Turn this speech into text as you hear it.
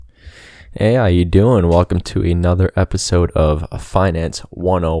Hey, how you doing? Welcome to another episode of Finance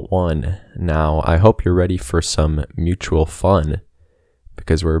 101. Now, I hope you're ready for some mutual fun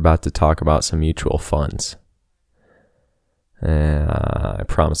because we're about to talk about some mutual funds. I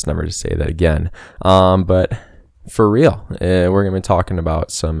promise never to say that again. But for real, we're going to be talking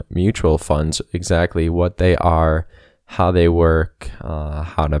about some mutual funds, exactly what they are, how they work,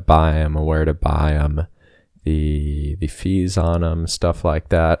 how to buy them, where to buy them, the fees on them, stuff like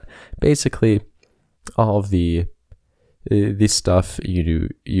that. Basically, all of the stuff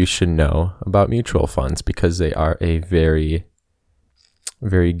you should know about mutual funds because they are a very,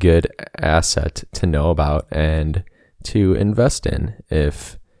 very good asset to know about and to invest in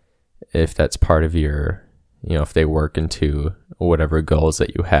if that's part of your, if they work into whatever goals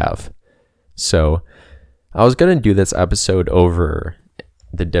that you have. So I was going to do this episode over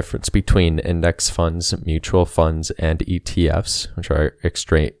the difference between index funds, mutual funds, and ETFs, which are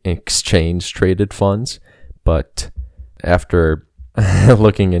exchange traded funds. But after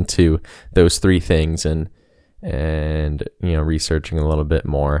looking into those three things and researching a little bit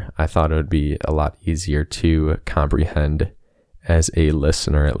more, I thought it would be a lot easier to comprehend as a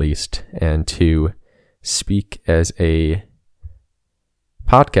listener, at least, and to speak as a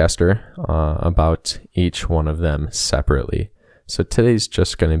podcaster about each one of them separately. So today's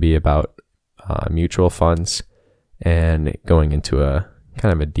just going to be about mutual funds and going into a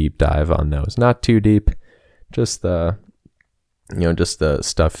kind of a deep dive on those. Not too deep, just the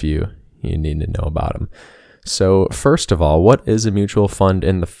stuff you need to know about them. So first of all, what is a mutual fund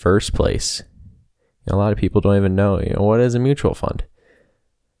in the first place? A lot of people don't even know, what is a mutual fund?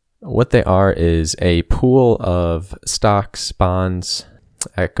 What they are is a pool of stocks, bonds,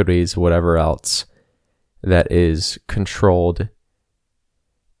 equities, whatever else that is controlled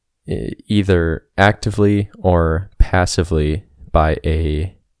either actively or passively by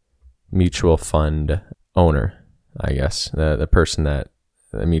a mutual fund owner, I guess, the person that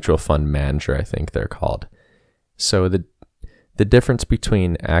the mutual fund manager, I think they're called. So the difference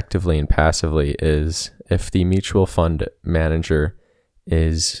between actively and passively is if the mutual fund manager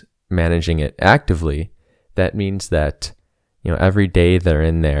is managing it actively, that means that every day they're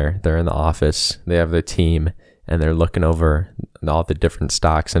in the office, they have their team, and they're looking over all the different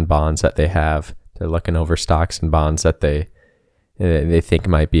stocks and bonds that they have. They're looking over stocks and bonds that they think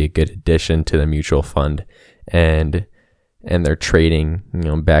might be a good addition to the mutual fund, and they're trading,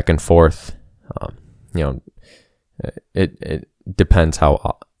 back and forth. It depends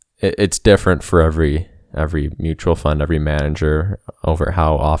how it's different for every mutual fund, every manager over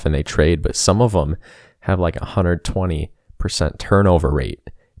how often they trade, but some of them have like 120% turnover rate,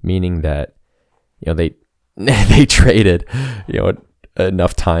 meaning that they traded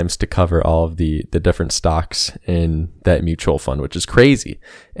enough times to cover all of the different stocks in that mutual fund, which is crazy.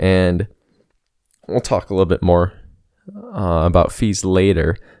 And we'll talk a little bit more about fees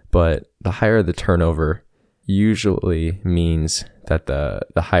later, but the higher the turnover usually means that the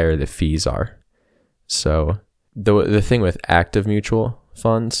higher the fees are. So the thing with active mutual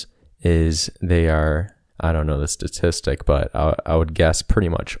funds is they are, I don't know the statistic, but I would guess pretty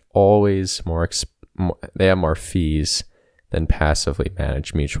much always they have more fees than passively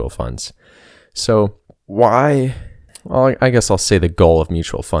managed mutual funds. So why? Well, I guess I'll say the goal of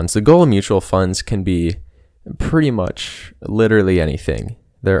mutual funds. The goal of mutual funds can be pretty much literally anything.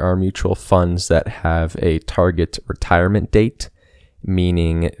 There are mutual funds that have a target retirement date,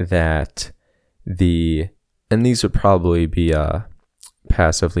 meaning that and these would probably be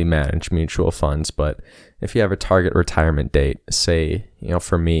passively managed mutual funds, but if you have a target retirement date, say,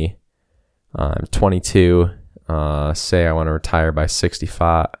 for me, I'm 22, say I want to retire by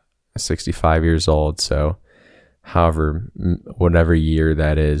 65 years old. So whatever year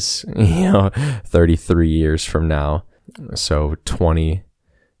that is, 33 years from now. So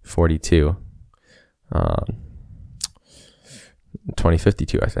 2042,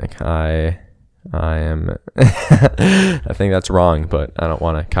 2052, I think. I am, I think that's wrong, but I don't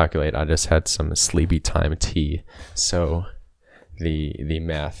want to calculate. I just had some sleepy time tea. So the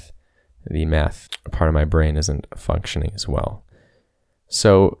math part of my brain isn't functioning as well.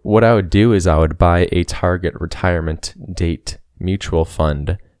 So what I would do is I would buy a target retirement date mutual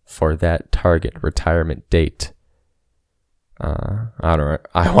fund for that target retirement date I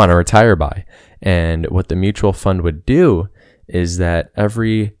want to retire by. And what the mutual fund would do is that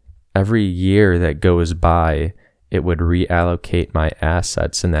every year that goes by, it would reallocate my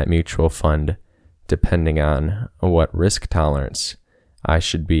assets in that mutual fund depending on what risk tolerance I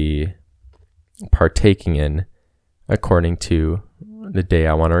should be partaking in according to the day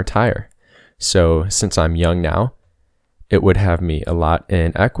I want to retire. So since I'm young now it would have me a lot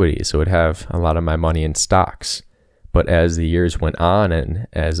in equities. It would have a lot of my money in stocks. But as the years went on and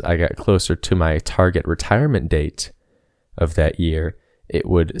as I got closer to my target retirement date of that year, it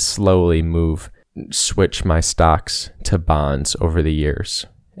would slowly switch my stocks to bonds over the years.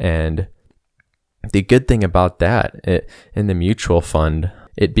 And the good thing about that in the mutual fund,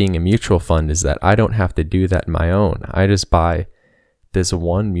 it being a mutual fund, is that I don't have to do that on my own. I just buy this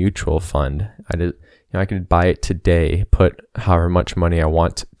one mutual fund. I could buy it today, put however much money I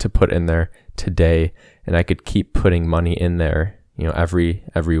want to put in there today, and I could keep putting money in there, every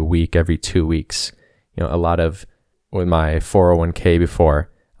week, every 2 weeks. A lot of, with my 401k before,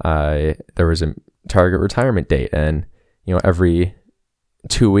 there was a target retirement date, and every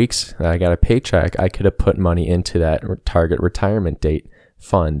 2 weeks that I got a paycheck, I could have put money into that target retirement date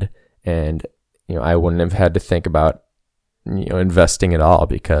fund, and I wouldn't have had to think about investing at all,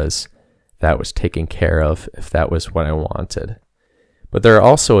 because that was taken care of if that was what I wanted. But there are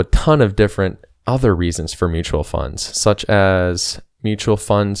also a ton of different other reasons for mutual funds, such as mutual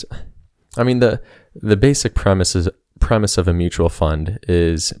funds. I mean, the basic premise of a mutual fund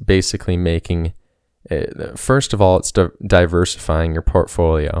is basically making, first of all, it's diversifying your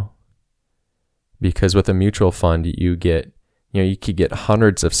portfolio. Because with a mutual fund, you could get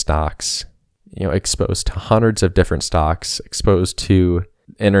hundreds of stocks, exposed to hundreds of different stocks, exposed to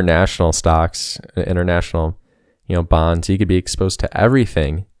international stocks, international, bonds. You could be exposed to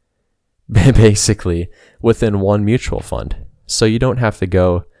everything basically within one mutual fund. So you don't have to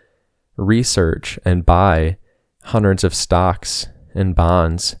go research and buy hundreds of stocks and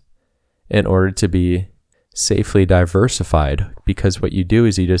bonds in order to be safely diversified, because what you do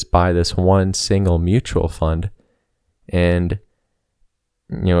is you just buy this one single mutual fund, and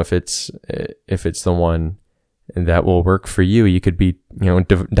if it's the one that will work for you, you could be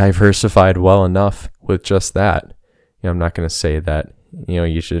diversified well enough with just that. I'm not going to say that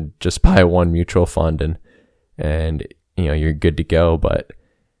you should just buy one mutual fund and you're good to go, but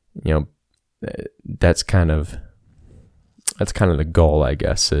that's kind of the goal, I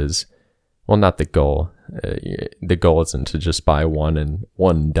guess. Is, well, not the goal. The goal isn't to just buy one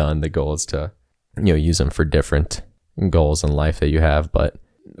and done. The goal is to use them for different goals in life that you have. But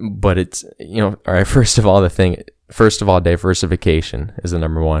it's all right. First of all, diversification is the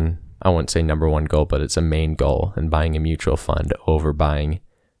number one. I wouldn't say number one goal, but it's a main goal in buying a mutual fund over buying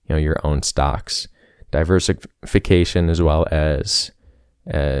your own stocks. Diversification, as well as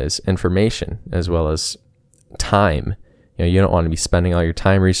information, as well as time. You don't want to be spending all your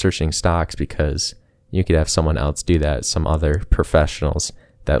time researching stocks, because you could have someone else do that, some other professionals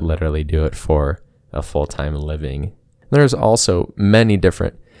that literally do it for a full-time living. There's also many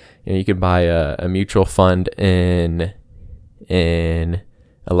different, you could buy a mutual fund in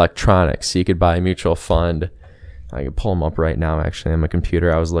electronics. You could buy a mutual fund. I can pull them up right now, actually, on my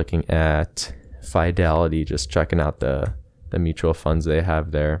computer. I was looking at Fidelity, just checking out the mutual funds they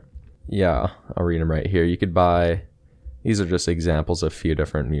have there. Yeah, I'll read them right here. You could buy, these are just examples of a few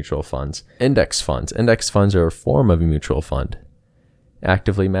different mutual funds. Index funds. Index funds are a form of a mutual fund.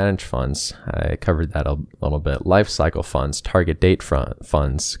 Actively managed funds, I covered that a little bit. Life cycle funds, target date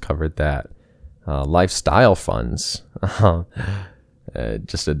funds, covered that. Lifestyle funds,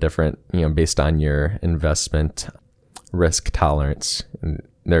 just a different, based on your investment risk tolerance. And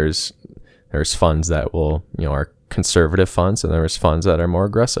there's funds that will, are conservative funds, and there's funds that are more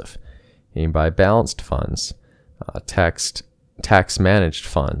aggressive. You can buy balanced funds, tax managed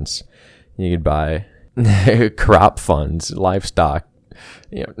funds. You could buy crop funds, livestock,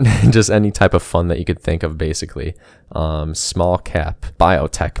 just any type of fund that you could think of, basically. Small cap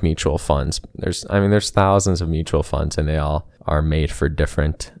biotech mutual funds. There's thousands of mutual funds, and they all are made for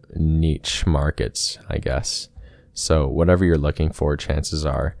different niche markets, I guess. So whatever you're looking for, chances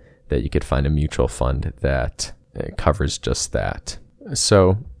are that you could find a mutual fund that covers just that.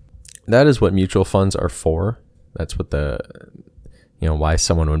 So that is what mutual funds are for. That's what why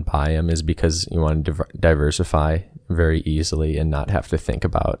someone would buy them, is because you want to diversify very easily and not have to think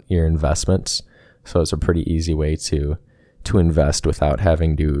about your investments. So it's a pretty easy way to invest without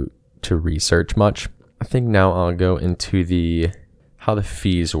having to research much. I think now I'll go into how the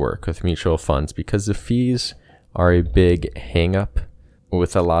fees work with mutual funds, because the fees are a big hang up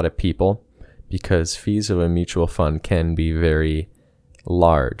with a lot of people, because fees of a mutual fund can be very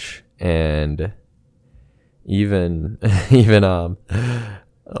large. And even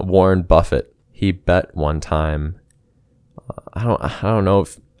Warren Buffett, he bet one time, I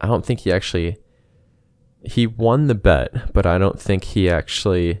don't think he won the bet, but I don't think he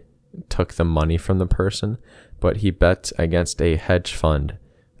actually took the money from the person, but he bet against a hedge fund.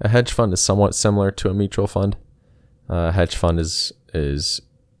 A hedge fund is somewhat similar to a mutual fund. Hedge fund is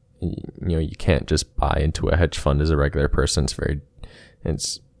you can't just buy into a hedge fund as a regular person.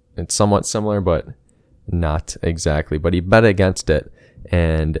 It's somewhat similar, but not exactly. But he bet against it,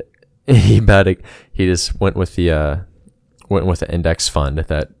 and he just went with the index fund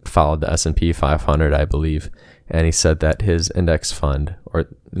that followed the S&P 500, I believe. And he said that his index fund, or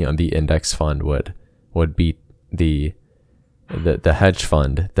the index fund, would beat the hedge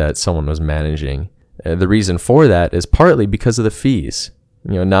fund that someone was managing. The reason for that is partly because of the fees.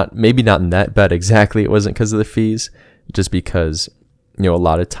 Maybe not in that bet exactly. It wasn't because of the fees, just because a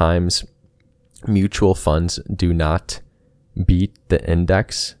lot of times mutual funds do not beat the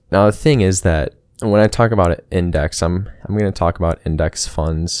index. Now the thing is that when I talk about an index, I'm going to talk about index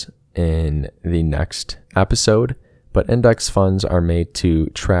funds in the next episode. But index funds are made to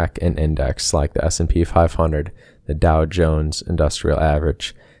track an index like the S&P 500, the Dow Jones Industrial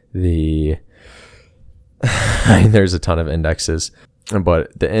Average, there's a ton of indexes,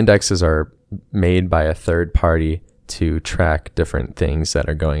 but the indexes are made by a third party to track different things that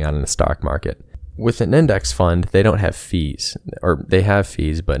are going on in the stock market. With an index fund, they don't have fees, or they have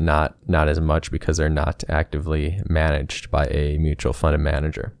fees, but not as much because they're not actively managed by a mutual fund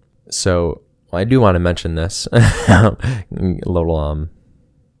manager. So I do want to mention this, a little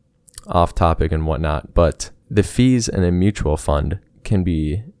off topic and whatnot, but the fees in a mutual fund can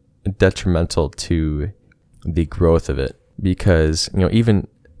be detrimental to the growth of it, because even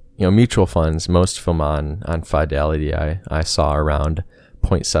mutual funds, most of them on Fidelity, I saw around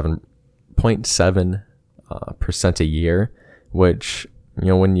 0.7% a year, which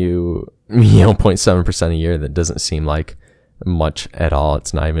when you 0.7% a year, that doesn't seem like much at all.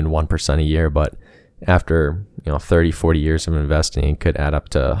 It's not even 1% a year, but after 30-40 years of investing, it could add up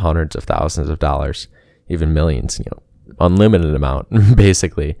to hundreds of thousands of dollars, even millions, unlimited amount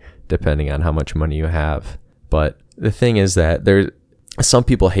basically, depending on how much money you have. But the thing is that some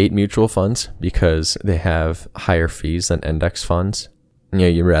people hate mutual funds because they have higher fees than index funds.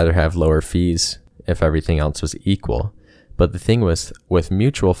 You'd rather have lower fees if everything else was equal. But the thing with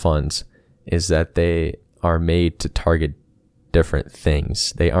mutual funds is that they are made to target different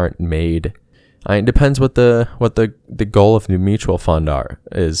things. They aren't made. It depends what the goal of the mutual fund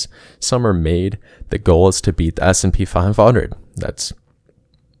is. Some are made. The goal is to beat the S&P 500. That's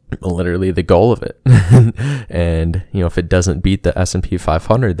literally the goal of it. And if it doesn't beat the S&P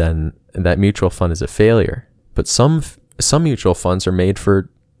 500, then that mutual fund is a failure. But some mutual funds are made for,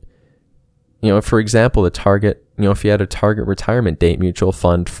 for example, the target. If you had a target retirement date mutual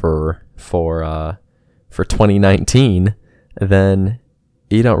fund for 2019, then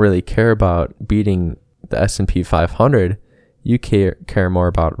you don't really care about beating the S&P 500. You care more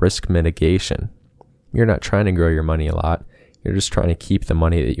about risk mitigation. You're not trying to grow your money a lot. You're just trying to keep the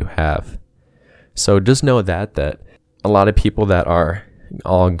money that you have. So just know that a lot of people that are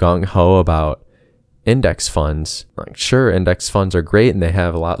all gung-ho about index funds, like, sure, index funds are great and they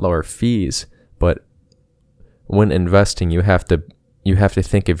have a lot lower fees, but when investing, you have to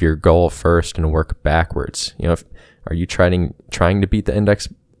think of your goal first and work backwards. Are you trying to beat the index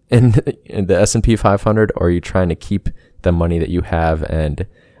in the S&P 500, or are you trying to keep the money that you have and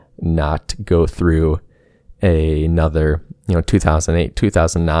not go through another 2008,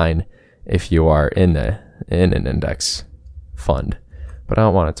 2009 if you are in an index fund? But I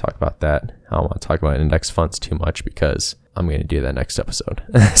don't want to talk about that. I don't want to talk about index funds too much because I'm going to do that next episode.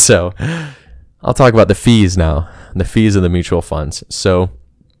 So I'll talk about the fees now, the fees of the mutual funds. So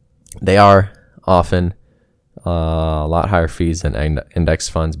they are often a lot higher fees than index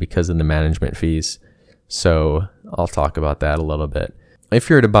funds because of the management fees. So I'll talk about that a little bit. If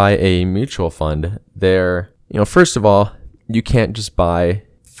you're to buy a mutual fund, first of all, you can't just buy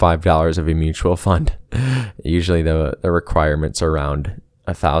 $5 of a mutual fund. Usually the requirements are around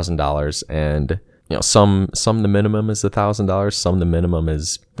 $1,000, and some the minimum is $1,000, some the minimum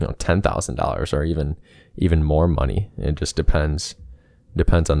is $10,000 or even more money. It just depends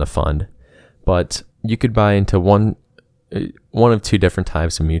on the fund. But you could buy into one of two different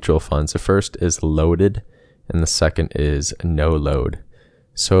types of mutual funds. The first is loaded, and the second is no load.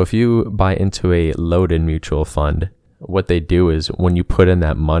 So if you buy into a loaded mutual fund, what they do is when you put in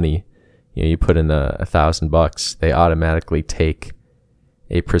that money, you put in the $1,000, they automatically take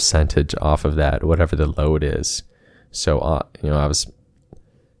a percentage off of that, whatever the load is. So I was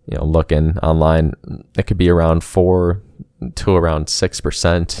looking online, it could be around 4 to around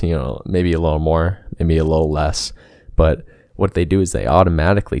 6%, maybe a little more, maybe a little less. But what they do is they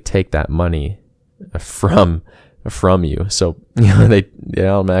automatically take that money from you. So they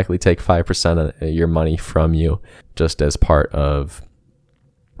automatically take 5% of your money from you, just as part of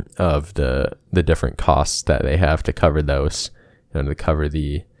of the different costs that they have to cover those, to cover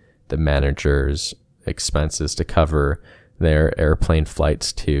the manager's expenses, to cover their airplane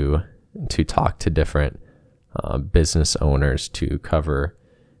flights to talk to different business owners, to cover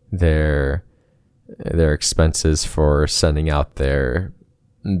their expenses for sending out their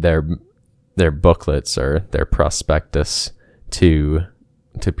booklets or their prospectus to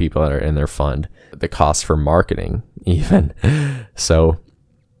people that are in their fund, the cost for marketing even. So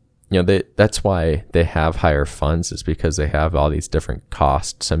that's why they have higher funds, is because they have all these different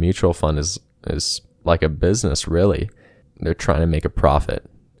costs. A mutual fund is like a business, really. They're trying to make a profit.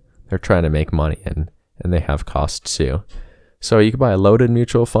 They're trying to make money, and they have costs too. So you can buy a loaded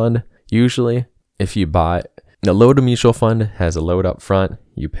mutual fund. Usually, if you buy a loaded mutual fund, has a load up front.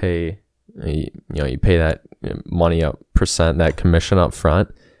 You pay that money up percent, that commission up front.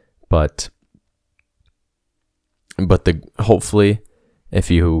 But hopefully, if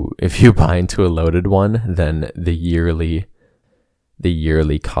you buy into a loaded one, then the yearly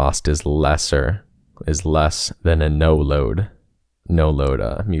cost is less than a no load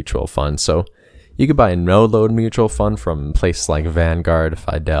mutual fund. So you could buy a no load mutual fund from places like Vanguard,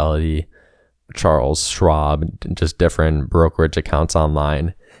 Fidelity, Charles Schwab, just different brokerage accounts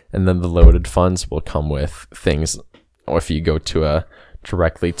online. And then the loaded funds will come with things, or if you go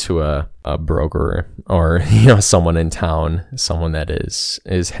directly to a broker, or someone in town, someone that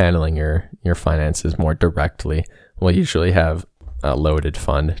is handling your finances more directly, will usually have a loaded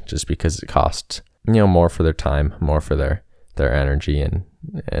fund, just because it costs more for their time, more for their energy and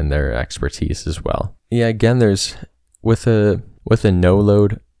their expertise as well. Yeah, again, there's with a no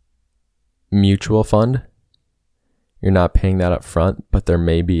load mutual fund, you're not paying that up front, but there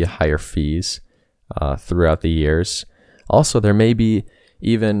may be higher fees throughout the years. Also, there may be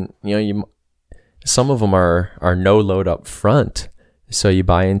even, some of them are no load up front. So you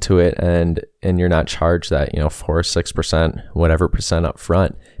buy into it and you're not charged that, 4 or 6%, whatever percent up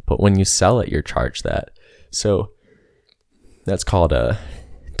front. But when you sell it, you're charged that. So that's called a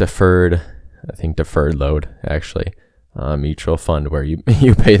deferred load, actually, mutual fund, where you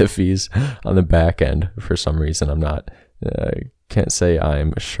pay the fees on the back end for some reason. Can't say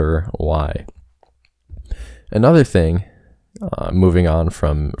I'm sure why. Another thing, moving on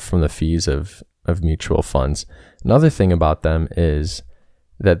from the fees of mutual funds, another thing about them is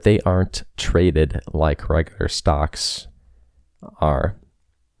that they aren't traded like regular stocks are.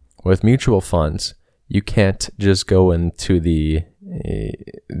 With mutual funds, you can't just go into the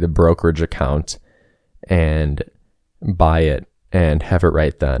brokerage account and buy it and have it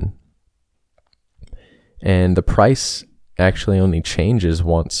right then. And the price actually only changes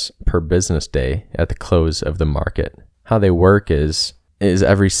once per business day at the close of the market. How they work is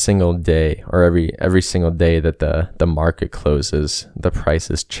every single day, or every single day that the market closes, the price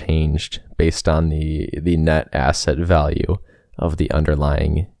is changed based on the net asset value of the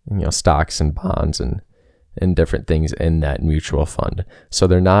underlying stocks and bonds and different things in that mutual fund. So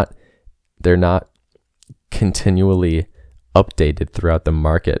they're not continually updated throughout the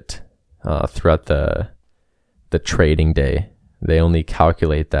market, throughout the trading day. They only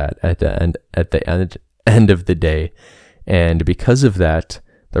calculate that at the end of the day. And because of that,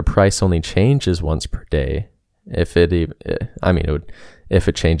 the price only changes once per day. If it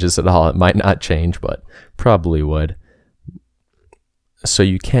changes at all, it might not change, but probably would. So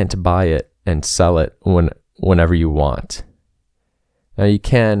you can't buy it and sell it whenever you want. Now you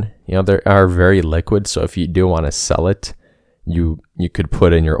can, they are very liquid. So if you do want to sell it, you could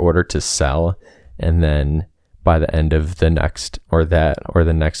put in your order to sell, and then by the end of the next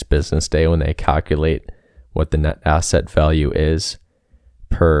business day, when they calculate what the net asset value is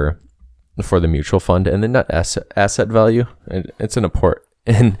for the mutual fund, and the net asset value, it's an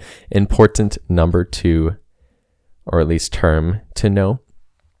important number to, or at least term to know.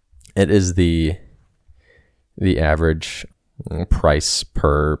 It is the average price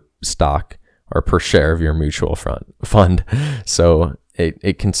per stock or per share of your mutual fund. So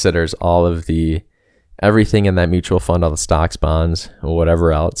it considers all of everything in that mutual fund, all the stocks, bonds,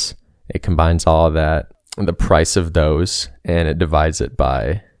 whatever else. It combines all of that, the price of those, and it divides it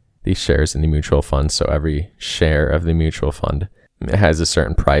by the shares in the mutual fund. So every share of the mutual fund has a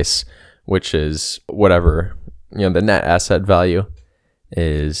certain price, which is whatever, the net asset value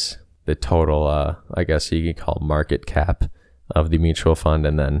is the total, I guess you could call market cap of the mutual fund.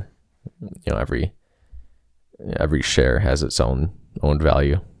 And then, every share has its own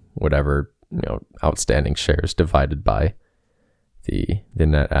value, whatever, outstanding shares divided by the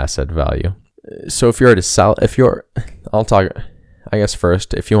net asset value. So if you were to sell, I'll talk, I guess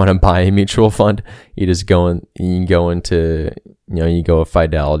first, if you want to buy a mutual fund, you can go into You go with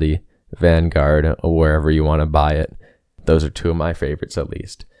Fidelity, Vanguard, or wherever you want to buy it. Those are two of my favorites, at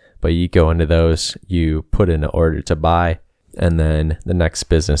least. But you go into those, you put in an order to buy, and then the next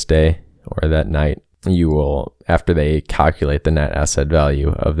business day or that night, you will, after they calculate the net asset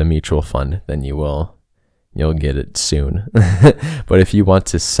value of the mutual fund, then you'll get it soon. But if you want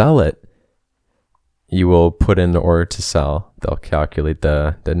to sell it, you will put in the order to sell. They'll calculate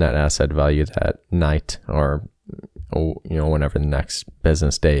the net asset value that night, or whenever the next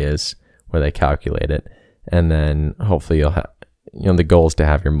business day is where they calculate it. And then hopefully you'll have, the goal is to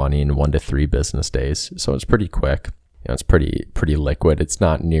have your money in 1 to 3 business days. So it's pretty quick. It's pretty liquid. It's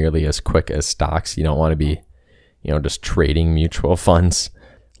not nearly as quick as stocks. You don't want to be, just trading mutual funds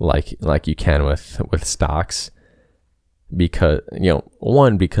like you can with stocks, because,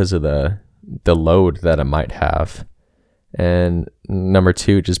 one, because of the load that it might have. And number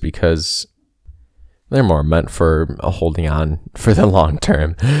 2, just because they're more meant for holding on for the long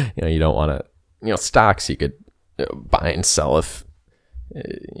term. You don't want to, stocks you could buy and sell if,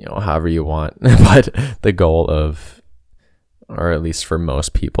 however you want. But the goal of, or at least for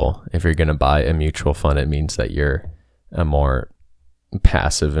most people, if you're going to buy a mutual fund, it means that you're a more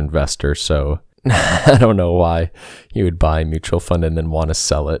passive investor. So I don't know why you would buy a mutual fund and then want to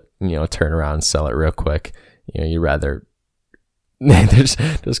sell it, turn around and sell it real quick. You rather, just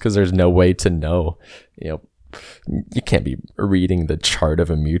because there's no way to know, you can't be reading the chart of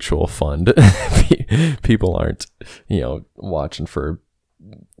a mutual fund. People aren't, watching for,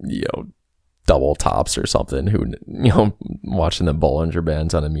 double tops or something, who, watching the Bollinger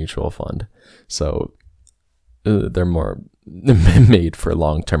Bands on a mutual fund. So they're more made for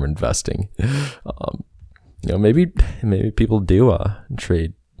long-term investing. Maybe people do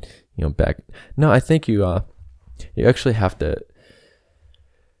trade, back. No, I think you actually have to,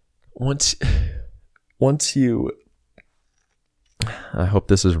 once you, I hope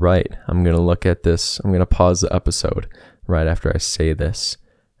this is right. I'm going to look at this. I'm going to pause the episode right after I say this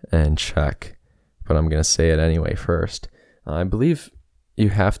and check, but I'm going to say it anyway first. I believe you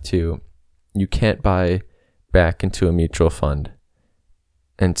can't buy back into a mutual fund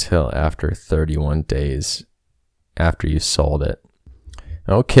until after 31 days after you sold it.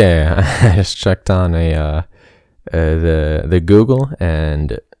 Okay, I just checked on the Google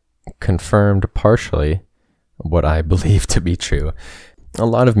and confirmed partially what I believe to be true. A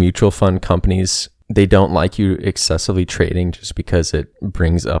lot of mutual fund companies, they don't like you excessively trading just because it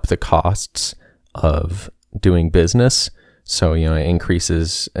brings up the costs of doing business. So, it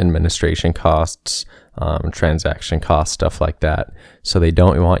increases administration costs, transaction costs, stuff like that. So they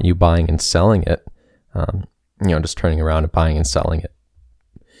don't want you buying and selling it, just turning around and buying and selling it.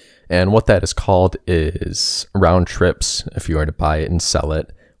 And what that is called is round trips if you are to buy it and sell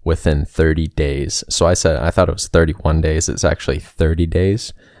it within 30 days. So I thought it was 31 days. It's actually 30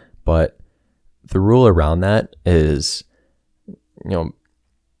 days. But the rule around that is, and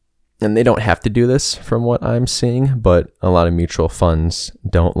they don't have to do this from what I'm seeing, but a lot of mutual funds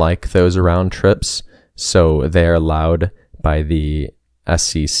don't like those round trips. So they're allowed by the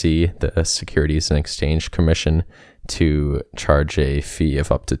SEC, the Securities and Exchange Commission, to charge a fee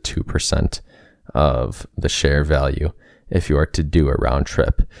of up to 2% of the share value if you are to do a round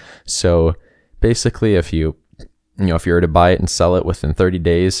trip. So basically, if you were to buy it and sell it within 30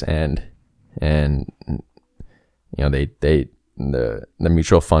 days and the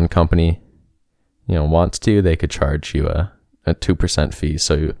mutual fund company wants to, they could charge you a 2% fee.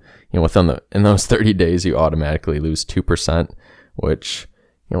 So in those 30 days you automatically lose 2%, which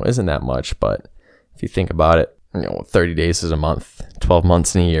isn't that much, but if you think about it, 30 days is a month, 12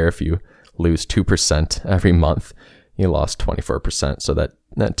 months in a year. If you lose 2% every month, you lost 24%. So that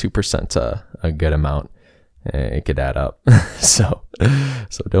 2%'s a good amount. It could add up. so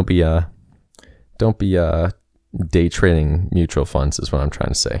don't be day trading mutual funds is what I'm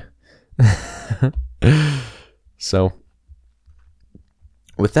trying to say. So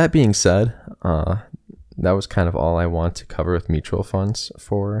with that being said, that was kind of all I want to cover with mutual funds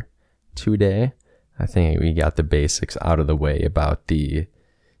for today. I think we got the basics out of the way about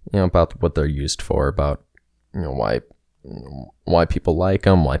about what they're used for, about why people like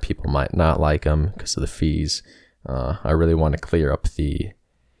them, why people might not like them because of the fees. I really want to clear up the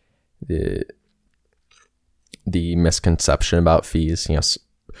misconception about fees. A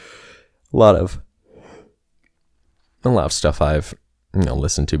lot of stuff I've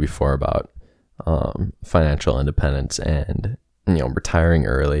listened to before about financial independence and retiring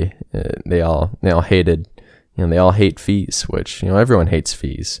early. They all hated, they all hate fees, which everyone hates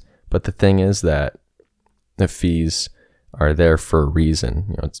fees. But the thing is that the fees are there for a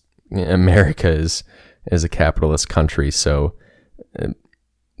reason. America is a capitalist country, so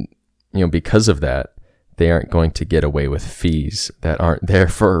because of that, they aren't going to get away with fees that aren't there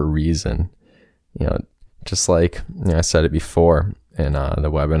for a reason. Just like I said it before in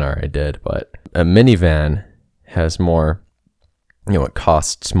the webinar I did, but a minivan has more, it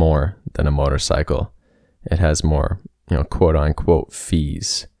costs more than a motorcycle. It has more, quote unquote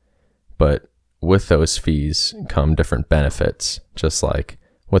fees, but with those fees come different benefits, just like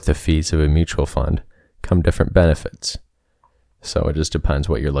with the fees of a mutual fund come different benefits. So it just depends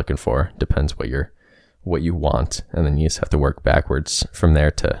what you're looking for, depends what you want, and then you just have to work backwards from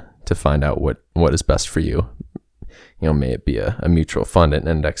there to find out what is best for you. May it be a mutual fund, an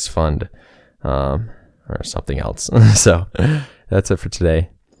index fund, or something else. So that's it for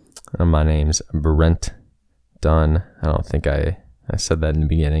today. My name's Brent Dunn. I don't think I said that in the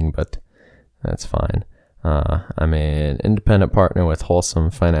beginning, but that's fine. I'm an independent partner with Wholesome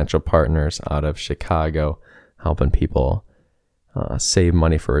Financial Partners out of Chicago, helping people save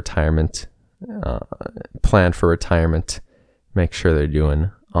money for retirement, plan for retirement, make sure they're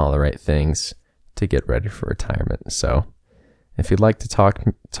doing all the right things to get ready for retirement. So if you'd like to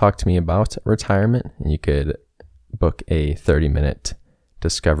talk to me about retirement, you could book a 30-minute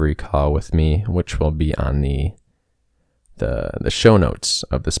discovery call with me, which will be on the show notes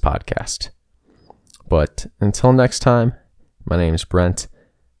of this podcast. But until next time, my name is Brent.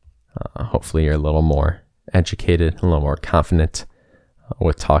 Hopefully you're a little more educated, a little more confident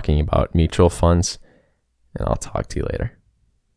with talking about mutual funds, and I'll talk to you later.